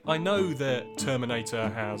I know that Terminator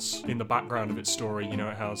has, in the background of its story, it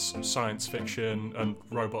has science fiction and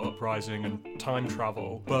robot uprising and time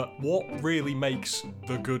travel, but what really makes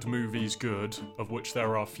the good movies good, of which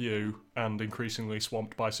there are few and increasingly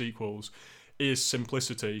swamped by sequels, is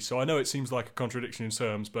simplicity. So I know it seems like a contradiction in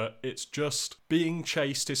terms, but it's just being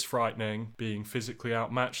chased is frightening, being physically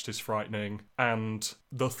outmatched is frightening, and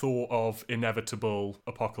the thought of inevitable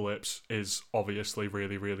apocalypse is obviously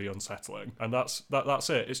really, really unsettling. And that's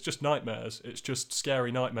it. It's just nightmares. It's just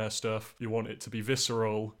scary nightmare stuff. You want it to be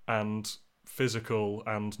visceral and physical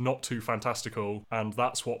and not too fantastical, and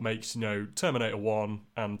that's what makes, Terminator 1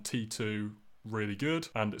 and T2 really good,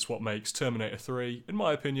 and it's what makes Terminator 3, in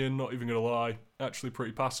my opinion, not even gonna lie, actually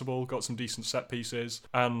pretty passable, got some decent set pieces,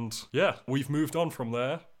 and yeah, we've moved on from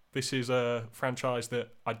there. This is a franchise that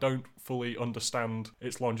I don't fully understand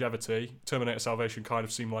its longevity. Terminator Salvation kind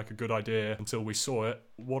of seemed like a good idea until we saw it.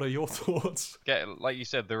 What are your thoughts? Like you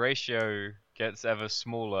said, the ratio gets ever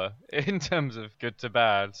smaller in terms of good to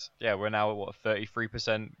bad. Yeah, we're now at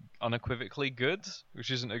 33% unequivocally good,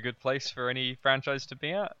 which isn't a good place for any franchise to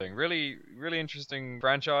be at. Really, really interesting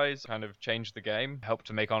franchise. Kind of changed the game. Helped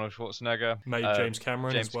to make Arnold Schwarzenegger. Made James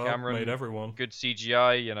Cameron as well. Made everyone. Good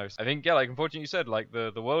CGI. I think like unfortunately you said, like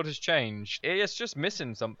the world has changed. It's just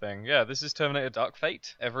missing something. Yeah, this is Terminator Dark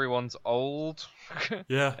Fate. Everyone's old.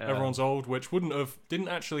 Yeah, everyone's old, which didn't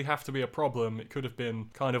actually have to be a problem. It could have been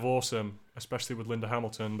kind of awesome, especially with Linda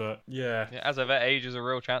Hamilton, but yeah. As ever, age is a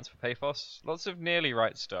real chance for pathos. Lots of nearly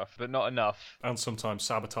right stuff, but not enough. And sometimes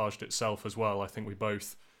sabotaged itself as well. I think we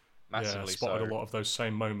both spotted a lot of those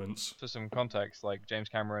same moments. For some context, like James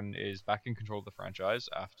Cameron is back in control of the franchise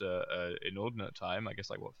after an inordinate time, I guess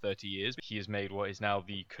 30 years. He has made what is now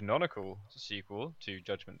the canonical sequel to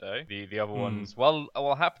Judgment Day. The other ones, while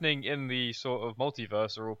happening in the sort of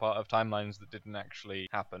multiverse, are all part of timelines that didn't actually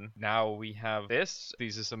happen. Now we have this.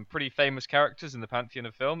 These are some pretty famous characters in the pantheon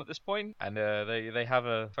of film at this point, and they have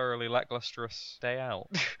a thoroughly lacklustrous day out.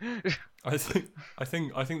 I think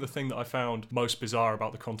the thing that I found most bizarre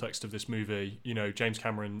about the context of this movie, James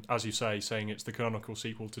Cameron, as you say, saying it's the canonical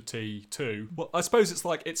sequel to T2. Well, I suppose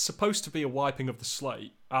it's supposed to be a wiping of the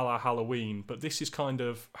slate, a la Halloween, but this is kind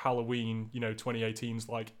of Halloween, 2018's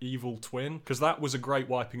like evil twin, because that was a great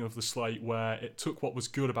wiping of the slate where it took what was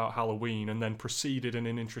good about Halloween and then proceeded in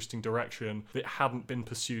an interesting direction that hadn't been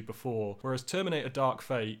pursued before. Whereas Terminator Dark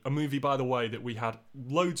Fate, a movie, by the way, that we had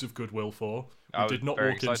loads of goodwill for, we did not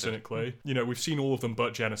walk in cynically. We've seen all of them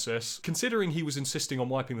but Genesis. Considering he was insisting on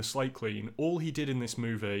wiping the slate clean, all he did in this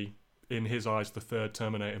movie, in his eyes the third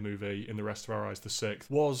Terminator movie, in the rest of our eyes the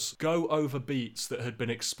sixth, was go over beats that had been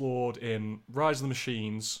explored in Rise of the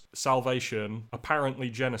Machines, Salvation, apparently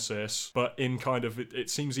Genesis, but in kind of, it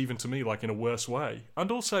seems even to me like in a worse way.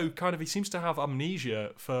 And also kind of he seems to have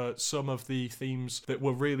amnesia for some of the themes that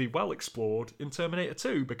were really well explored in Terminator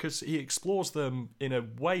 2, because he explores them in a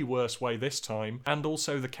way worse way this time, and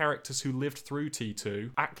also the characters who lived through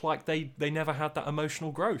T2 act like they never had that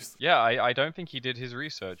emotional growth. Yeah, I don't think he did his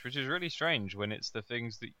research, which is really strange when it's the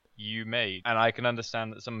things that you made, and I can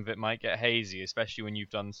understand that some of it might get hazy, especially when you've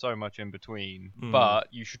done so much in between. But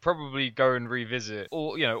you should probably go and revisit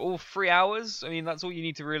all 3 hours. I mean, that's all you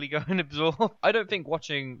need to really go and absorb. I don't think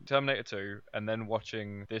watching Terminator 2 and then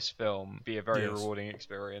watching this film be a very rewarding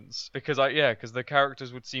experience, because the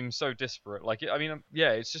characters would seem so disparate.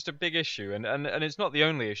 It's just a big issue, and it's not the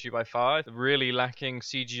only issue by far. Really lacking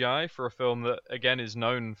CGI for a film that again is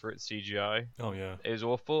known for its CGI. Oh yeah, is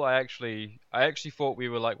awful. I actually thought we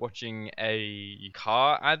were like watching a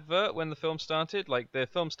car advert when the film started. Like the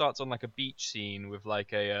film starts on like a beach scene with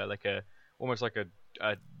like a almost like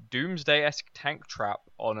a doomsday-esque tank trap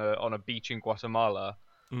on a beach in Guatemala,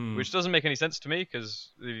 which doesn't make any sense to me because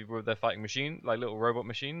they're fighting little robot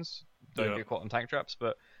machines. Don't get caught on tank traps,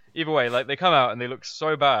 but either way, like they come out and they look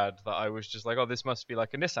so bad that I was just like, oh, this must be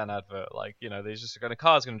like a Nissan advert. Like, there's just a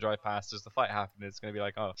car's going to drive past as the fight happens. It's going to be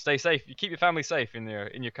like, oh, stay safe. You keep your family safe in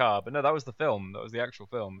your car. But no, that was the film. That was the actual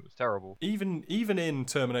film. It was terrible. Even in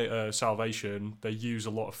Terminator Salvation, they use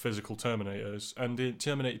a lot of physical Terminators, and in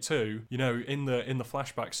Terminator 2, in the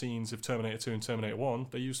flashback scenes of Terminator 2 and Terminator 1,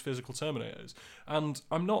 they use physical Terminators. And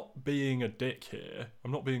I'm not being a dick here.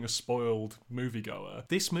 I'm not being a spoiled moviegoer.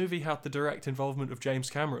 This movie had the direct involvement of James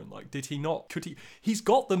Cameron. Like, did he not? He's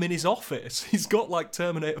got them in his office. He's got like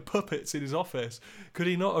Terminator puppets in his office. Could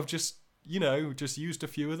he not have just used a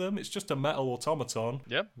few of them? It's just a metal automaton.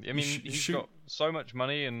 Yeah, I mean, he's got so much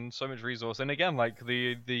money and so much resource. And again, like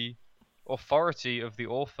the authority of the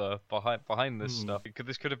author behind this stuff.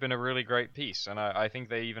 This could have been a really great piece, and I think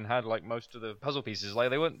they even had like most of the puzzle pieces. Like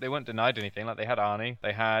they weren't denied anything. Like they had Arnie,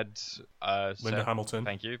 they had Linda Hamilton.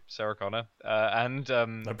 Thank you, Sarah Connor, and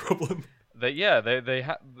No problem. they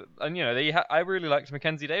had, and I really liked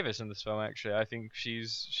Mackenzie Davis in this film. Actually, I think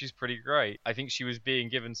she's pretty great. I think she was being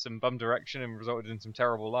given some bum direction and resulted in some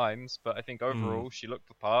terrible lines, but I think overall she looked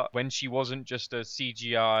the part. When she wasn't just a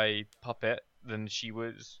CGI puppet, then she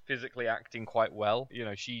was physically acting quite well. You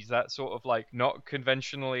know, she's that sort of like not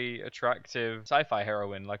conventionally attractive sci-fi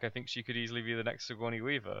heroine. Like I think she could easily be the next Sigourney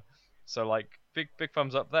Weaver. So like big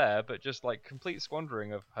thumbs up there, but just like complete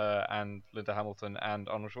squandering of her and Linda Hamilton and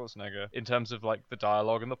Arnold Schwarzenegger in terms of like the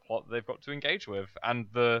dialogue and the plot they've got to engage with, and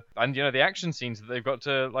the action scenes that they've got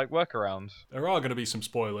to like work around. There are going to be some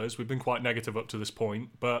spoilers. We've been quite negative up to this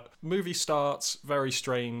point, but movie starts very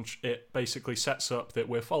strange. It basically sets up that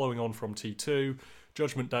we're following on from T2.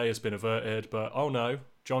 Judgment Day has been averted, but oh no,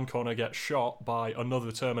 John Connor gets shot by another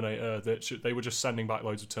Terminator. They were just sending back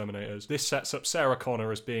loads of Terminators. This sets up Sarah Connor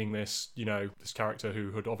as being this character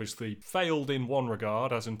who had obviously failed in one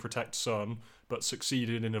regard, as in protect Son, but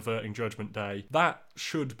succeeded in averting Judgment Day. That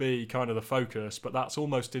should be kind of the focus, but that's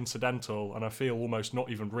almost incidental, and I feel almost not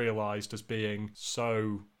even realised as being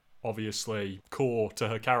so obviously core to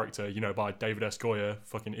her character, by David S. Goyer,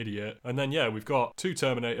 fucking idiot. And then, we've got two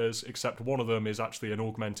Terminators, except one of them is actually an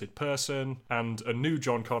augmented person, and a new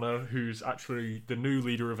John Connor, who's actually the new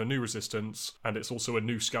leader of a new resistance, and it's also a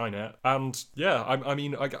new Skynet. And,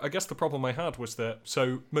 I guess the problem I had was that,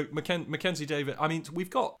 so, Mackenzie Davis,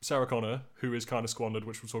 we've got Sarah Connor, who is kind of squandered,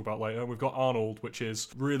 which we'll talk about later. We've got Arnold, which is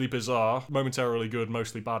really bizarre, momentarily good,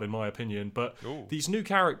 mostly bad in my opinion, but these new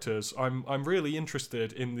characters, I'm really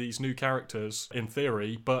interested in these new characters in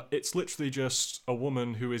theory, but it's literally just a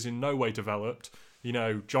woman who is in no way developed.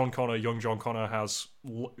 Young John Connor has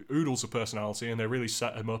oodles of personality, and they really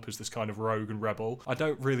set him up as this kind of rogue and rebel. I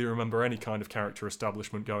don't really remember any kind of character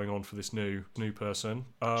establishment going on for this new person.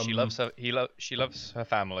 She loves her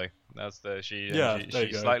family.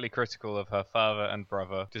 She's slightly critical of her father and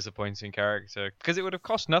brother. Disappointing character, because it would have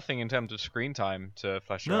cost nothing in terms of screen time to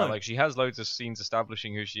flesh her out. Like she has loads of scenes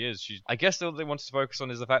establishing who she is. I guess all they wanted to focus on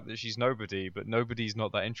is the fact that she's nobody, but nobody's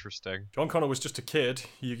not that interesting. John Connor was just a kid.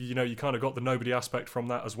 You kind of got the nobody aspect from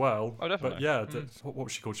that as well. Oh, definitely. But what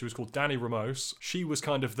was she called? She was called Danny Ramos. She was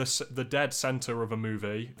kind of the dead center of a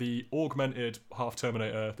movie. The augmented half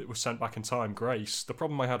Terminator that was sent back in time, Grace. The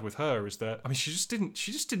problem I had with her is that she just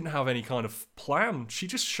didn't have any kind of plan. She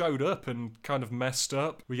just showed up and kind of messed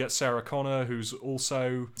up. We get Sarah Connor, who's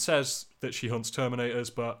also says that she hunts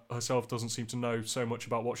Terminators, but herself doesn't seem to know so much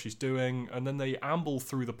about what she's doing. And then they amble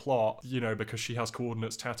through the plot, because she has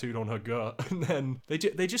coordinates tattooed on her gut. And then they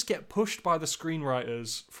just get pushed by the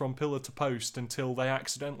screenwriters from pillar to post until they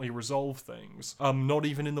accidentally resolve things. Not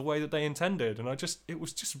even in the way that they intended. And it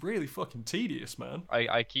was just really fucking tedious, man.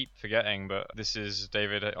 I keep forgetting, but this is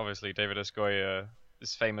David S. Goyer.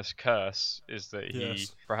 This famous curse is that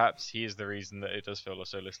perhaps he is the reason that it does feel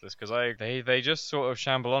so listless, because they just sort of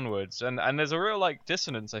shamble onwards, and there's a real like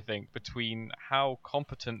dissonance, I think, between how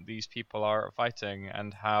competent these people are at fighting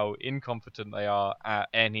and how incompetent they are at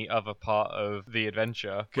any other part of the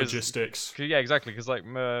adventure. Logistics. Yeah, exactly. Because like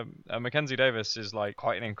Mackenzie Davis is like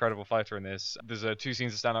quite an incredible fighter in this. There's two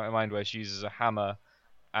scenes that stand out in my mind where she uses a hammer,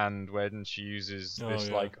 and when she uses this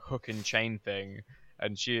like hook and chain thing.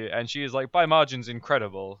 And she is like by margins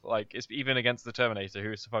incredible. Like it's even against the Terminator,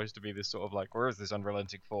 who is supposed to be this sort of like, where is this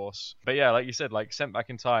unrelenting force? But yeah, like you said, like sent back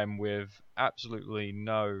in time with absolutely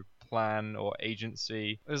no plan or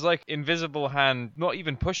agency. There's like invisible hand, not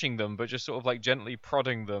even pushing them, but just sort of like gently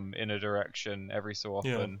prodding them in a direction every so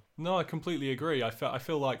often. Yeah. No, I completely agree. I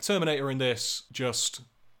feel like Terminator in this just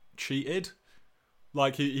cheated.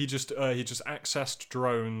 Like he just accessed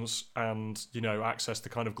drones and accessed the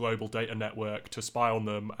kind of global data network to spy on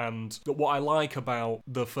them. And what I like about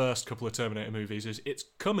the first couple of Terminator movies is it's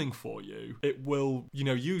coming for you. It will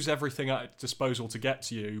use everything at its disposal to get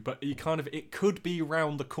to you, but it could be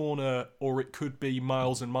round the corner or it could be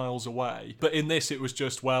miles and miles away. But in this, it was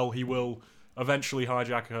just he will eventually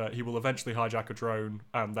hijack a drone,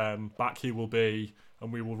 and then back he will be.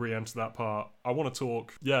 And we will re-enter that part. I want to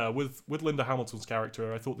talk, with Linda Hamilton's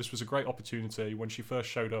character. I thought this was a great opportunity. When she first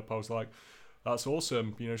showed up, I was like, that's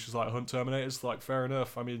awesome. She's like, hunt Terminators, like, fair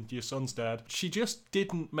enough. Your son's dead. She just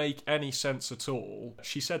didn't make any sense at all.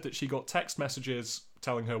 She said that she got text messages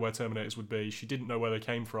telling her where Terminators would be. She didn't know where they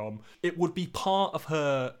came from. It would be part of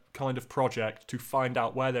her kind of project to find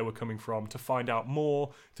out where they were coming from, to find out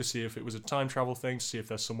more, to see if it was a time travel thing, to see if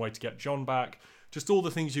there's some way to get John back. Just all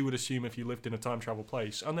the things you would assume if you lived in a time travel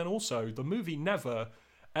place. And then also, the movie never,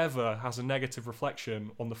 ever has a negative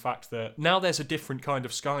reflection on the fact that now there's a different kind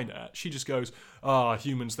of Skynet. She just goes,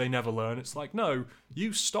 humans, they never learn. It's like, no,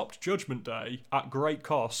 you stopped Judgment Day at great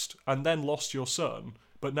cost and then lost your son,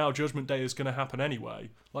 but now Judgment Day is going to happen anyway.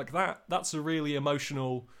 Like that's a really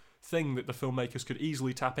emotional thing that the filmmakers could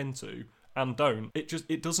easily tap into and don't.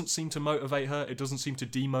 It doesn't seem to motivate her. It doesn't seem to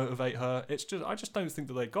demotivate her. I just don't think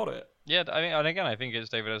that they got it. Yeah, I mean, and again, I think it's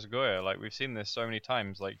David S. Goya. Like, we've seen this so many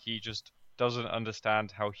times. Like, he just doesn't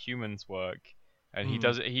understand how humans work, and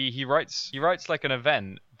he writes like an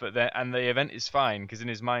event, but the event is fine because in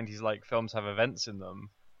his mind he's like, films have events in them,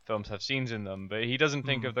 films have scenes in them, but he doesn't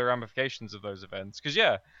think of the ramifications of those events. Because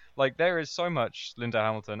like, there is so much Linda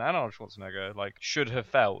Hamilton and Arnold Schwarzenegger like should have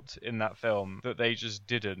felt in that film that they just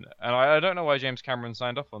didn't. And I don't know why James Cameron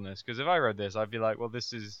signed off on this, because if I read this, I'd be like, well,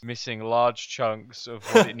 this is missing large chunks of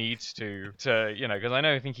what it needs to because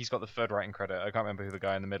I think he's got the third writing credit. I can't remember who the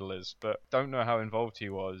guy in the middle is, but don't know how involved he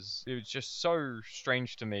was. It was just so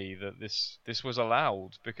strange to me that this was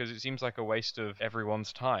allowed, because it seems like a waste of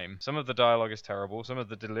everyone's time. Some of the dialogue is terrible, some of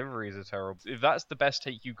the deliveries are terrible. If that's the best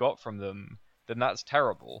take you got from them, then that's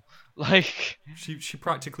terrible. Like, she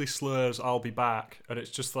practically slurs "I'll be back," and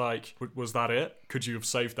it's just like, was that it? Could you have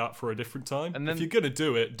saved that for a different time? And then, if you're gonna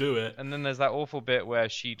do it, do it. And then there's that awful bit where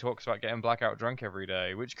she talks about getting blackout drunk every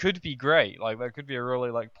day, which could be great. Like, that could be a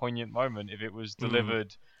really like poignant moment if it was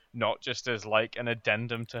delivered not just as like an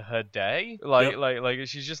addendum to her day, like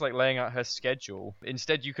she's just like laying out her schedule.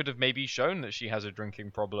 Instead, you could have maybe shown that she has a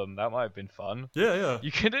drinking problem. That might have been fun. Yeah.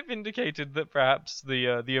 You could have indicated that perhaps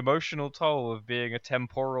the emotional toll of being a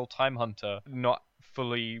temporal time hunter, not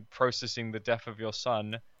fully processing the death of your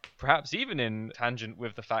son, perhaps even in tangent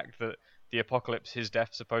with the fact that the apocalypse, his death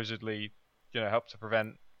supposedly, helped to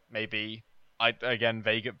prevent, maybe, again,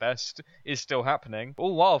 vague at best, is still happening,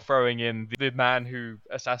 all while throwing in the man who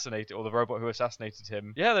assassinated, or the robot who assassinated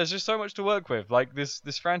him. Yeah, there's just so much to work with. Like, this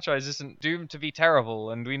franchise isn't doomed to be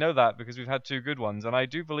terrible, and we know that because we've had 2 good ones, and I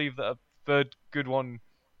do believe that a third good one,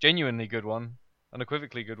 genuinely good one,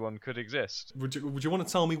 unequivocally good one, could exist. Would you want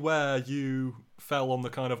to tell me where you fell on the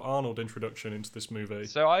kind of Arnold introduction into this movie?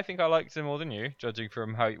 So I think I liked him more than you, judging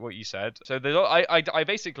from what you said. So I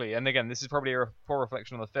basically, and again, this is probably a poor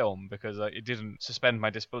reflection on the film because it didn't suspend my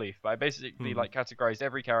disbelief, but I basically categorized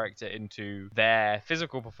every character into their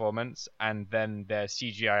physical performance and then their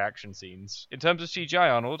CGI action scenes. In terms of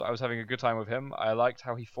CGI Arnold, I was having a good time with him. I liked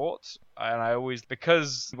how he fought, and I always,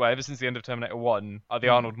 because ever since the end of Terminator 1, the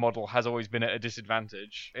Arnold model has always been at a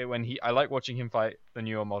disadvantage. I like watching him fight the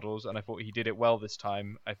newer models, and I thought he did it well this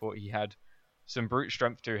time. I thought he had some brute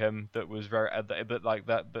strength to him that was very but like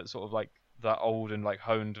that, but sort of like that old and like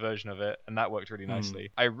honed version of it, and that worked really nicely.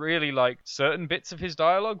 I really liked certain bits of his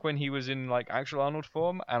dialogue when he was in like actual Arnold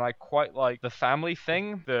form, and I quite like the family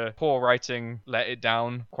thing. The poor writing let it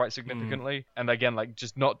down quite significantly, and again, like,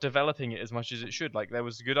 just not developing it as much as it should. Like, there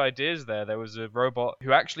was good ideas there was a robot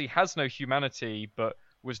who actually has no humanity but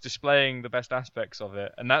was displaying the best aspects of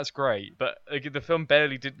it, and that's great. But the film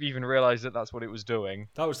barely did even realize that that's what it was doing.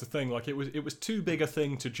 That was the thing. Like, it was too big a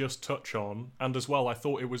thing to just touch on, and as well, I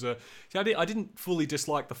thought it was I didn't fully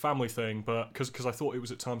dislike the family thing, but because I thought it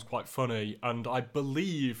was at times quite funny, and I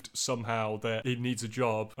believed somehow that he needs a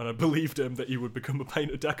job, and I believed him that he would become a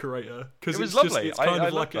painter decorator, because it was lovely. It's kind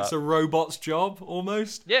of like it's a robot's job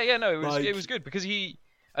almost. Yeah, no, it was good because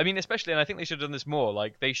I mean, especially, and I think they should have done this more.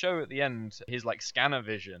 Like, they show at the end his like scanner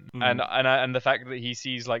vision, and the fact that he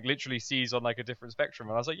sees, like, literally sees on like a different spectrum.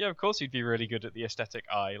 And I was like, yeah, of course he'd be really good at the aesthetic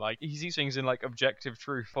eye. Like, he sees things in like objective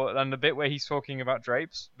truth. And the bit where he's talking about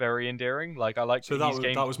drapes, very endearing. Like, I like. So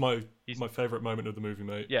that was my favorite moment of the movie,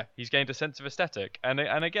 mate. Yeah, he's gained a sense of aesthetic, and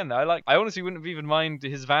again, I honestly wouldn't have even mind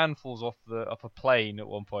his van falls off a plane at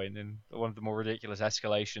one point in one of the more ridiculous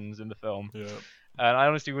escalations in the film. Yeah. And I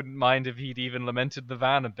honestly wouldn't mind if he'd even lamented the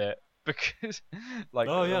van a bit, because, like,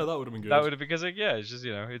 that would have been good. That would have, because, like, yeah, it's just,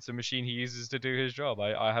 it's a machine he uses to do his job.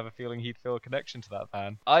 I have a feeling he'd feel a connection to that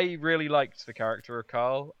van. I really liked the character of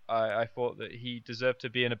Carl. I thought that he deserved to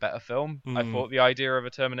be in a better film. I thought the idea of a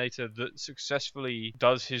Terminator that successfully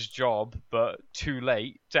does his job, but too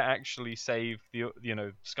late to actually save the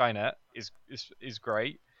Skynet is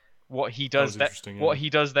great. What he does what he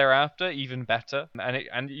does thereafter, even better. I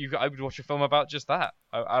would watch a film about just that.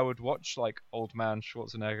 I would watch, like, Old Man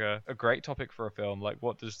Schwarzenegger, a great topic for a film. Like,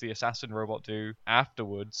 what does the assassin robot do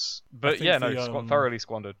afterwards? But thoroughly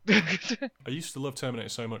squandered. I used to love Terminator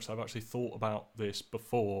so much that I've actually thought about this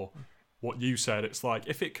before. What you said, it's like,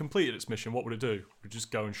 if it completed its mission, what would it do? Would it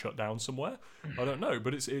just go and shut down somewhere? I don't know,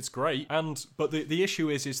 but it's great. But the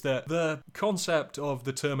issue is that the concept of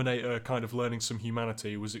the Terminator kind of learning some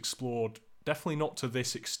humanity was explored definitely not to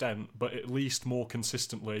this extent, but at least more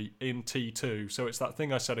consistently in T2. So it's that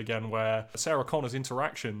thing I said again where Sarah Connor's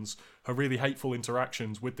interactions, her really hateful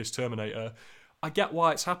interactions with this Terminator, I get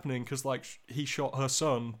why it's happening because, like, he shot her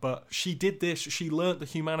son, but she did this, she learnt the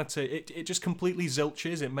humanity. It just completely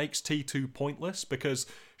zilches. It makes T2 pointless because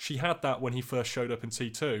she had that when he first showed up in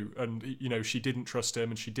T2, and, you know, she didn't trust him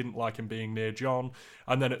and she didn't like him being near John.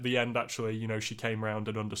 And then at the end, actually, you know, she came round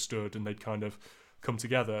and understood and they'd kind of come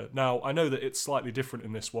together. Now, I know that it's slightly different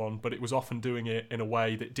in this one, but it was often doing it in a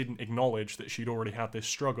way that didn't acknowledge that she'd already had this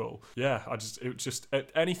struggle. Yeah, it was just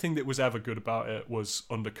anything that was ever good about it was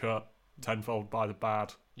undercut tenfold by the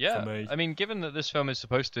bad. Yeah, for me. I mean, given that this film is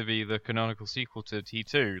supposed to be the canonical sequel to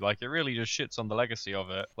T2, like, it really just shits on the legacy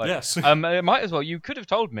of it. Like, Yes. It might as well, you could have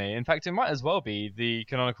told me, in fact, it might as well be the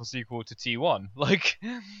canonical sequel to T1. Like,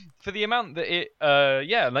 for the amount that it,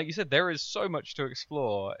 yeah, like you said, there is so much to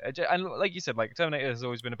explore. And like you said, like, Terminator has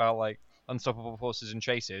always been about, like, unstoppable forces and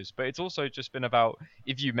chases, but it's also just been about,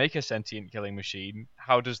 if you make a sentient killing machine,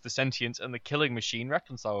 how does the sentience and the killing machine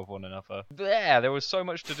reconcile with one another? Yeah, there was so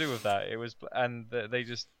much to do with that. It was, and they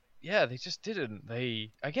just didn't.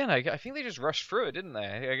 I think they just rushed through it, didn't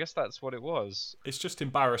they? I guess that's what it was. It's just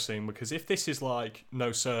embarrassing because if this is like,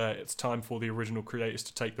 no sir, it's time for the original creators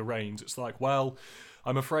to take the reins, it's like, well,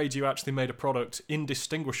 I'm afraid you actually made a product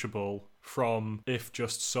indistinguishable from if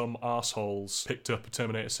just some arseholes picked up a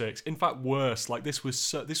Terminator 6. In fact, worse. Like, this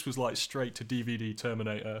was like straight to DVD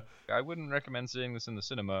Terminator. I wouldn't recommend seeing this in the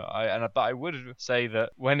cinema. But I would say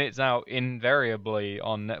that when it's out invariably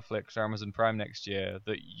on Netflix or Amazon Prime next year,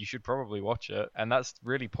 that you should probably watch it. And that's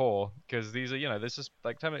really poor because these are, this is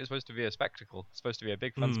like, Terminator is supposed to be a spectacle. It's supposed to be a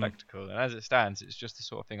big fun spectacle. And as it stands, it's just the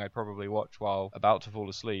sort of thing I'd probably watch while about to fall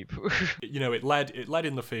asleep. It led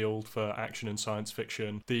in the field for action and science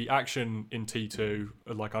fiction. The action in T2,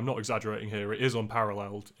 like, I'm not exaggerating here, it is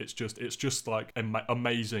unparalleled. It's just like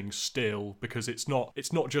amazing still, because it's not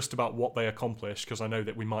just about what they accomplished, because I know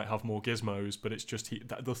that we might have more gizmos, but it's just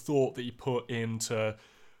the thought that he put into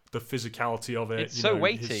the physicality of it. It's so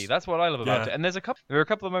weighty. That's what I love about it. And there are a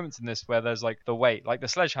couple of moments in this where there's like the weight, like the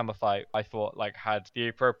sledgehammer fight. I thought like had the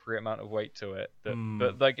appropriate amount of weight to it.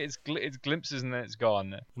 But like it's glimpses and then it's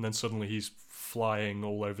gone. And then suddenly he's flying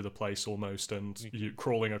all over the place almost, and you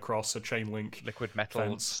crawling across a chain link liquid metal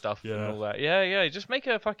fence. Stuff and all that. Yeah. Just make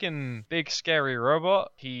a fucking big scary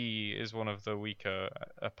robot. He is one of the weaker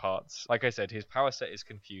parts. Like I said, his power set is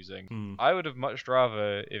confusing. I would have much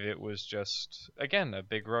rather if it was just, again, a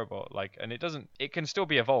big robot. Like, and it can still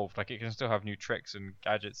be evolved. Like, it can still have new tricks and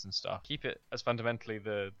gadgets and stuff. Keep it as fundamentally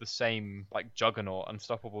the same, like, Juggernaut,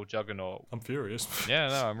 unstoppable Juggernaut. I'm furious. Yeah,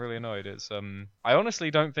 no, I'm really annoyed. It's I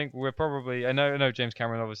honestly don't think we're probably. I know James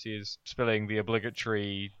Cameron obviously is spilling the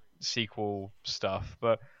obligatory sequel stuff,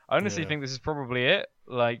 but I honestly think this is probably it.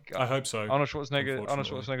 Like, I hope so. Arnold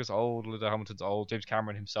Schwarzenegger's old, Linda Hamilton's old, James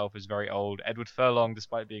Cameron himself is very old. Edward Furlong,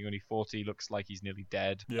 despite being only 40, looks like he's nearly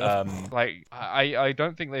dead. Yeah. Like, I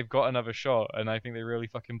don't think they've got another shot, and I think they really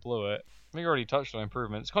fucking blew it. I think I already touched on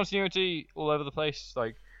improvements. Continuity all over the place.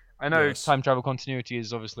 Like, I know time travel continuity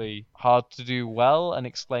is obviously hard to do well and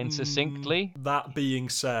explain succinctly. That being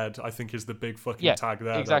said, I think is the big fucking tag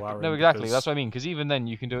there. Exactly. Though, Aaron, no, exactly. That's what I mean. Because even then,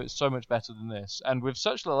 you can do it so much better than this, and with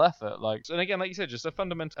such little effort. Like, and again, like you said, just a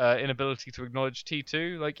fundamental inability to acknowledge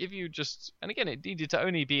T2. Like, if you just, and again, it needed to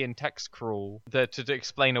only be in text crawl to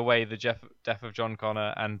explain away the death of John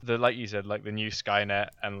Connor and the, like you said, like the new Skynet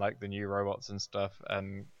and like the new robots and stuff.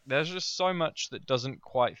 And there's just so much that doesn't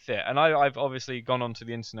quite fit. And I've obviously gone onto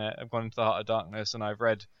the internet, I've gone into the Heart of Darkness, and I've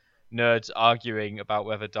read nerds arguing about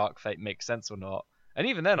whether Dark Fate makes sense or not. And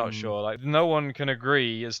even they're not sure. Like, no one can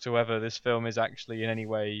agree as to whether this film is actually in any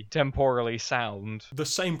way temporally sound. The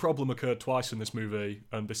same problem occurred twice in this movie,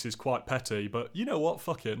 and this is quite petty, but you know what?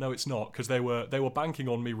 Fuck it. No, it's not, because they were banking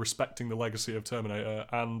on me respecting the legacy of Terminator.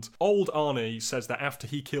 And old Arnie says that after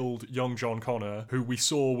he killed young John Connor, who we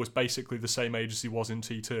saw was basically the same age as he was in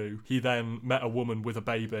T2, he then met a woman with a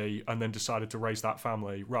baby and then decided to raise that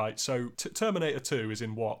family. Right. So Terminator 2 is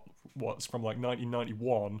in what's from like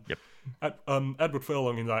 1991. Yep. Edward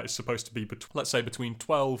Furlong in that is supposed to be, let's say, between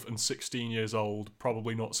 12 and 16 years old,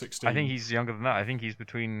 probably not 16. I think he's younger than that. I think he's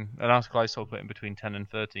between, an article I saw put him between 10 and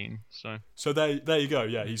 13. So there you go.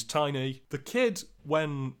 Yeah, he's tiny. The kid,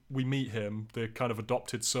 when we meet him, the kind of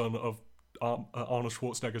adopted son of Arnold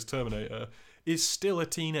Schwarzenegger's Terminator, is still a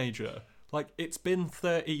teenager. Like, it's been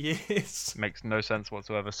 30 years. Makes no sense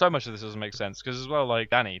whatsoever. So much of this doesn't make sense because, as well, like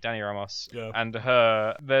Dani Ramos, and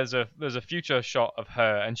her, there's a future shot of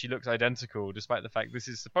her, and she looks identical, despite the fact this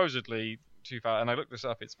is supposedly 2000. And I looked this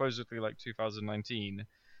up. It's supposedly like 2019,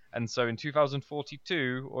 and so in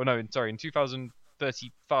 2042, or no, sorry, in 2000.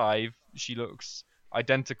 35, she looks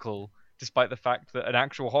identical, despite the fact that an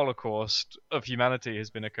actual holocaust of humanity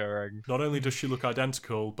has been occurring. Not only does she look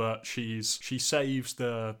identical, but she saves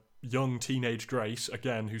the young teenage Grace,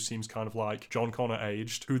 again, who seems kind of like John Connor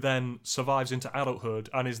aged, who then survives into adulthood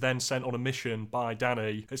and is then sent on a mission by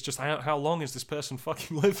Danny. It's just, how long is this person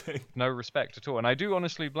fucking living? No respect at all. And I do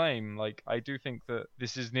honestly blame, like, I do think that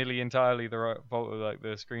this is nearly entirely the fault of, like, the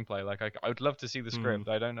screenplay. Like, I would love to see the script.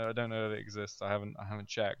 I don't know if it exists. I haven't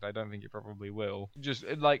checked. I don't think it probably will. Just,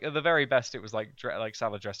 like, at the very best, it was like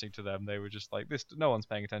salad dressing to them. They were just like, this, no one's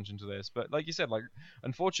paying attention to this. But like you said, like,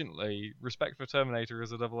 unfortunately, respect for Terminator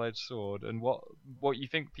is a double-edged sword, and what you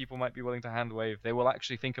think people might be willing to hand wave, they will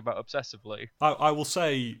actually think about obsessively. I will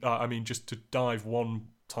say, I mean, just to dive one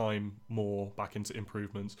time more back into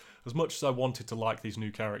improvements, as much as I wanted to like these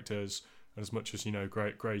new characters, and as much as, you know,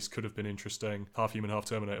 Grace could have been interesting, half human, half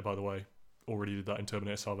Terminator, by the way, already did that in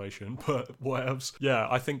Terminator Salvation, but whatevs. Yeah,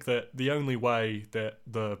 I think that the only way that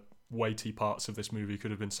the weighty parts of this movie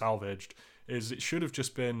could have been salvaged is it should have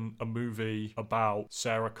just been a movie about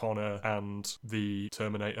Sarah Connor and the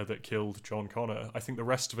Terminator that killed John Connor. I think the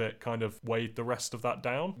rest of it kind of weighed the rest of that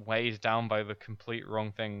down. Weighed down by the complete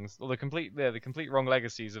wrong things, or the complete wrong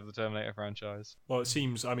legacies of the Terminator franchise. Well, it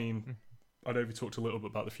seems, I mean, I know we talked a little bit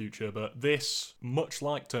about the future, but this, much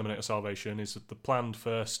like Terminator Salvation, is the planned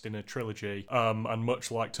first in a trilogy. And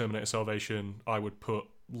much like Terminator Salvation, I would put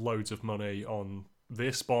loads of money on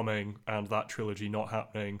this bombing and that trilogy not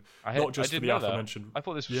happening. Not just for the aforementioned. I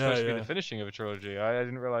thought this was supposed to be the finishing of a trilogy. I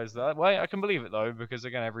didn't realize that. Well, I can believe it though, because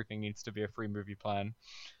again, everything needs to be a free movie plan.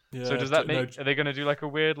 Yeah, so does that make? Are they going to do like a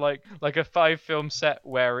weird like a 5-film set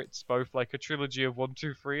where it's both like a trilogy of 1,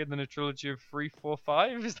 2, 3 and then a trilogy of 3, 4,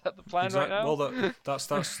 5? Is that the plan right now? Well,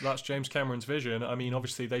 that's James Cameron's vision. I mean,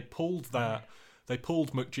 obviously they pulled that. They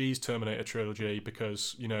pulled McGee's Terminator trilogy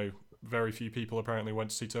because, you know, very few people apparently went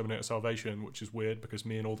to see Terminator Salvation, which is weird because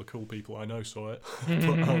me and all the cool people I know saw it.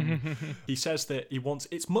 But he says that he wants...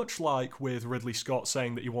 It's much like with Ridley Scott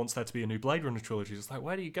saying that he wants there to be a new Blade Runner trilogy. It's like,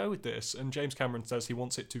 where do you go with this? And James Cameron says he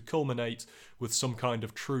wants it to culminate with some kind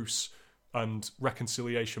of truce and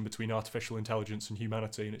reconciliation between artificial intelligence and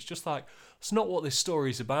humanity. And it's just like, it's not what this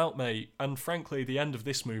story's about, mate. And frankly, the end of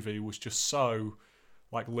this movie was just so...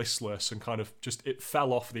 like listless and kind of just, it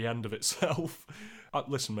fell off the end of itself.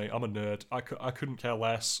 Listen, mate, I'm a nerd. I couldn't care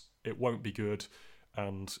less. It won't be good,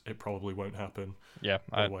 and it probably won't happen. Yeah,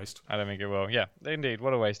 what a waste. I don't think it will. Yeah, indeed,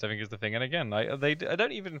 what a waste, I think, is the thing. And again, I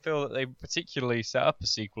don't even feel that they particularly set up a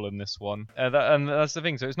sequel in this one. And that's the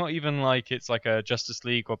thing. So it's not even like it's like a Justice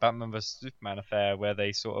League or Batman vs Superman affair where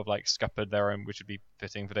they sort of like scuppered their own, which would be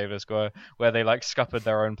fitting for David S. Goyer, where they like scuppered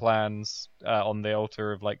their own plans on the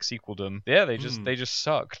altar of like sequeldom. Yeah, they just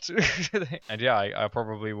sucked. And yeah, I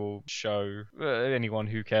probably will show anyone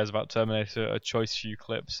who cares about Terminator a choice few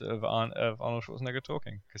clips of Arnold Schwarzenegger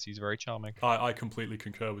talking, because he's very charming. I completely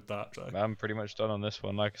concur with that. So. I'm pretty much done on this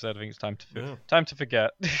one. Like I said, I think it's time to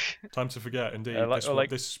forget. Time to forget, indeed.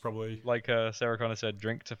 This is probably... Like Sarah Connor said,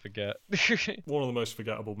 drink to forget. One of the most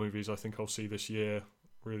forgettable movies I think I'll see this year.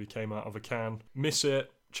 Really came out of a can. Miss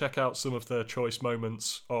it. Check out some of the choice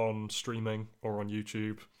moments on streaming or on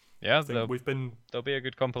YouTube. Yeah, there'll be a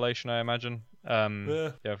good compilation, I imagine.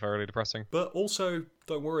 Yeah, very depressing. But also,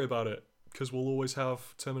 don't worry about it, because we'll always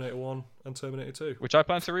have Terminator 1 and Terminator 2. Which I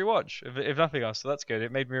plan to rewatch, if nothing else, so that's good.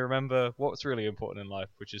 It made me remember what's really important in life,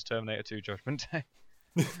 which is Terminator 2 Judgment Day.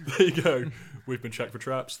 There you go. We've been checked for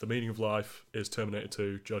traps. The meaning of life is Terminator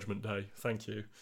 2 Judgment Day. Thank you.